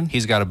 I've heard of him.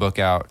 He's got a book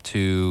out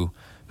too,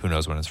 who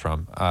knows when it's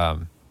from,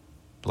 the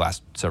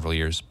last several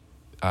years.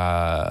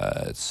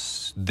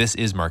 This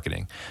is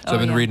Marketing. So I've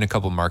been reading a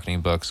couple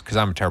marketing books because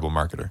I'm a terrible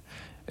marketer.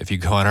 If you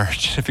go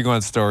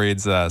on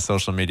Stories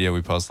social media,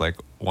 we post like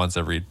once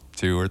every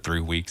 2 or 3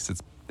 weeks.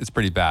 It's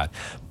pretty bad,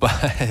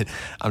 but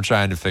I'm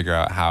trying to figure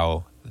out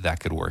how that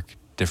could work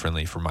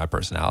differently for my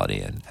personality,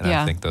 and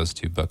I think those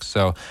two books.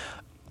 So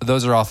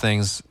those are all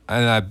things.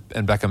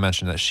 And Becca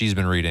mentioned that she's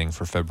been reading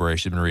for February.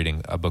 She's been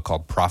reading a book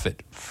called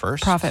Profit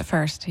First. Profit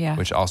First, yeah.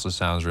 Which also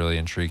sounds really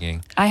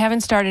intriguing. I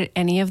haven't started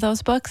any of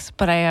those books,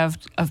 but I have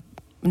a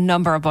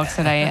number of books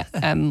that I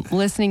am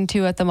listening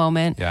to at the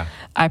moment. Yeah.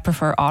 I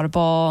prefer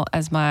Audible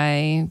as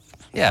my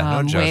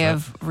no way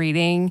of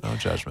reading. No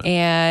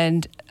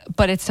judgment.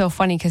 But it's so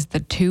funny because the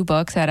two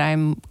books that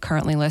I'm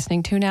currently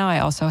listening to now, I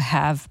also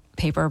have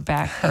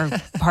paperback or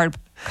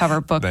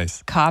hardcover book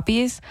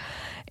copies.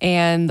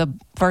 And the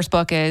first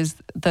book is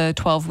The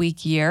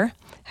 12-Week Year.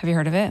 Have you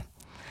heard of it?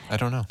 I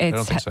don't know. I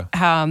don't think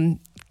so.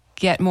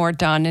 Get more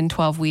done in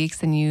 12 weeks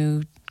than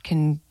you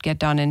can get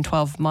done in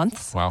 12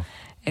 months. Wow.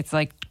 It's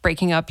like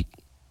breaking up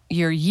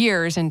your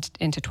years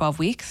into 12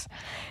 weeks.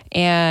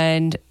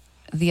 And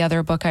the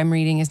other book I'm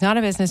reading is not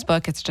a business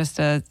book. It's just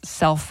a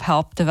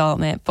self-help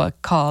development book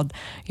called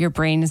Your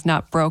Brain is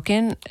Not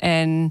Broken.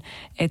 And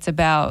it's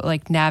about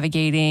like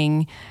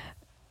navigating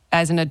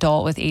as an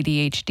adult with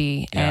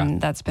ADHD. Yeah.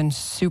 And that's been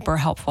super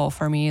helpful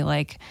for me.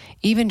 Like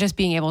even just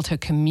being able to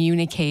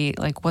communicate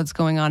like what's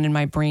going on in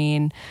my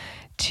brain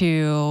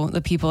to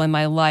the people in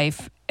my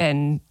life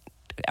and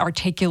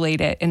articulate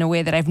it in a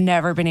way that I've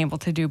never been able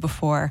to do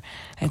before.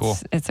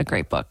 It's a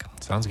great book.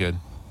 Sounds good.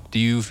 Do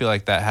you feel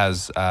like that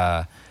has,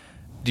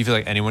 do you feel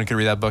like anyone could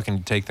read that book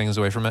and take things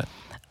away from it?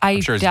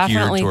 I'm sure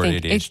definitely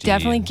think ADHD it's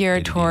definitely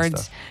geared ADD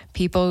towards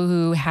people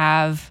who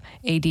have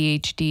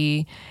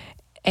ADHD.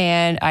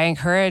 And I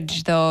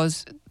encourage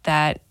those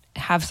that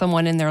have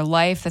someone in their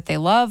life that they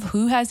love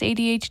who has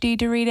ADHD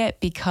to read it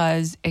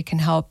because it can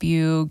help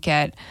you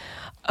get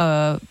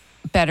a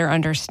better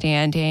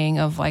understanding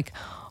of like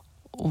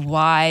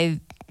why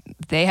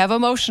they have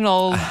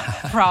emotional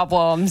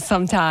problems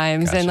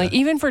sometimes. Gotcha. And like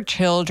even for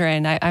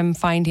children, I'm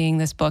finding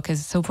this book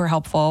is super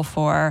helpful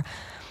for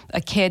a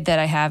kid that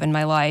I have in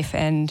my life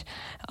and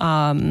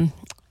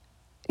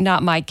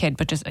not my kid,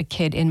 but just a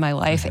kid in my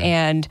life. Mm-hmm.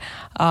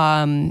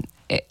 And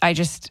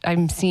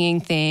I'm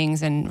seeing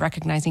things and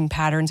recognizing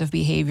patterns of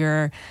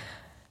behavior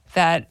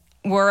that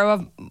were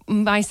of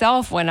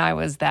myself when I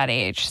was that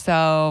age.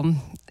 So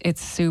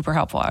it's super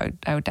helpful. I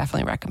would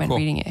definitely recommend Cool.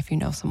 reading it if you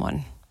know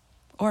someone,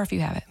 or if you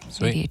have it,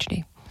 Sweet.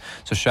 ADHD.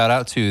 So shout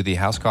out to the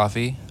House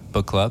Coffee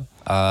Book Club.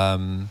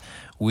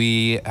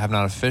 We have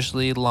not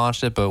officially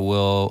launched it, but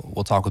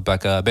we'll talk with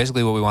Becca.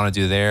 Basically, what we want to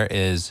do there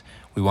is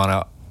we want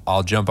to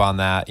all jump on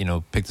that.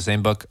 Pick the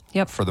same book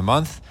Yep. for the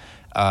month,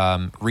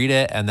 read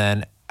it, and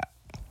then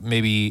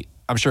maybe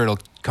I'm sure it'll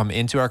come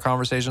into our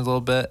conversations a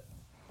little bit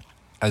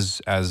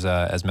as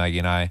Maggie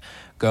and I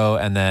go,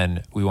 and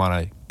then we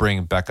want to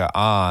bring Becca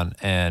on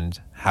and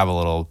have a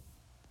little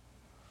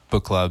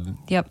book club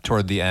Yep.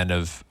 toward the end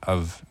of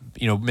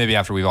maybe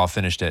after we've all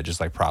finished it, just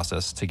like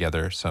process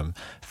together some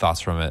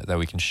thoughts from it that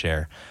we can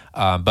share.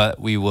 But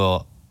we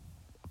will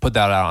put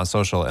that out on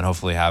social and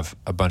hopefully have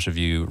a bunch of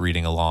you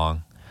reading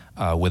along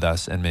with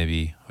us, and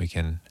maybe we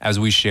can, as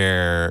we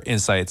share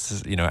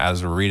insights,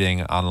 as we're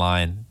reading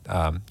online,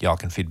 y'all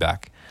can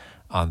feedback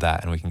on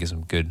that, and we can get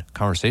some good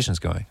conversations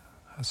going.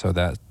 So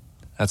that's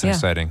an Yeah.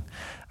 exciting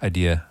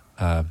idea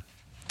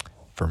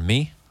for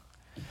me.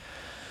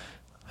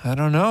 I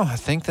don't know. I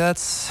think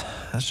that's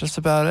just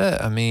about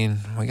it. I mean,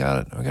 we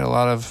got a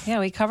lot of Yeah,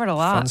 we covered a fun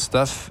lot.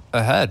 stuff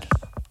ahead.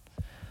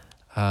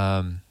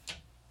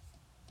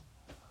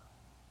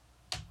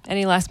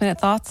 Any last minute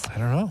thoughts? I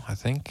don't know. I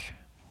think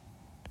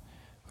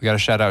we got to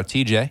shout out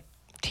TJ,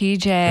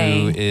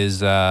 TJ. who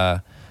is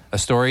a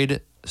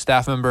storied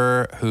staff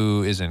member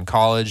who is in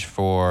college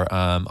for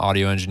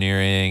audio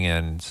engineering,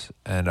 and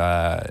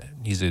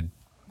he's a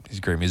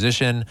great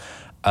musician,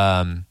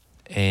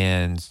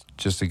 and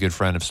just a good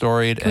friend of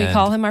Storied. Can we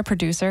call him our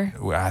producer?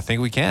 I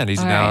think we can. He's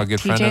All now right. a good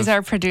friend TJ's our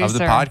of the producer.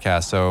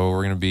 podcast, so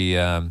we're going to be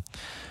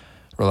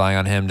relying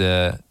on him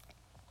to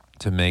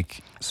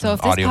make So some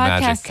if this audio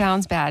podcast magic.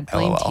 sounds bad,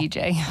 blame LOL.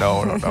 TJ.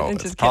 No.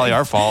 Just It's probably kidding.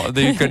 our fault.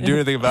 You couldn't do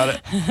anything about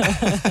it.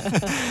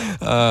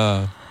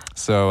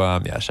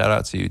 Shout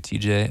out to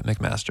TJ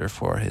McMaster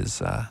for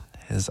his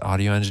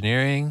audio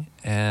engineering.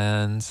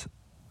 And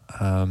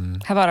How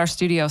about our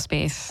studio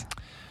space?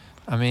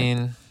 I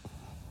mean,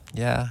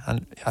 yeah,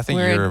 I think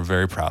We're- you're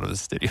very proud of the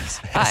studio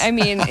space. I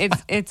mean,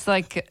 it's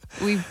like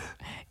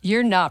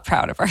you're not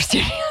proud of our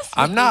studio space.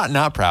 I'm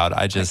not proud.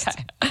 I just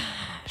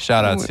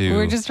shout out to.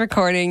 We're just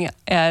recording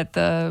at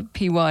the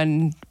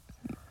P1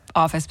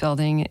 office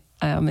building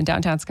in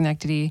downtown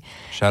Schenectady.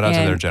 Shout out to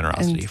their And-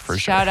 generosity, and for sure.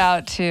 Shout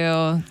out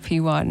to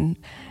P1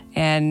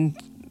 and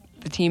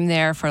the team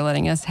there for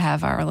letting us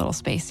have our little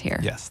space here.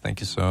 Yes, thank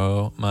you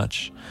so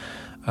much.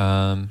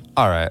 All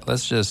right,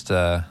 let's just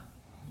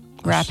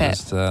Wrap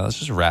it. Let's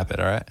just wrap it.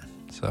 All right.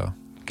 So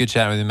good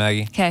chatting with you,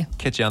 Maggie. Okay,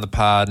 Catch you on the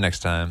pod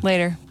next time.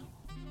 later.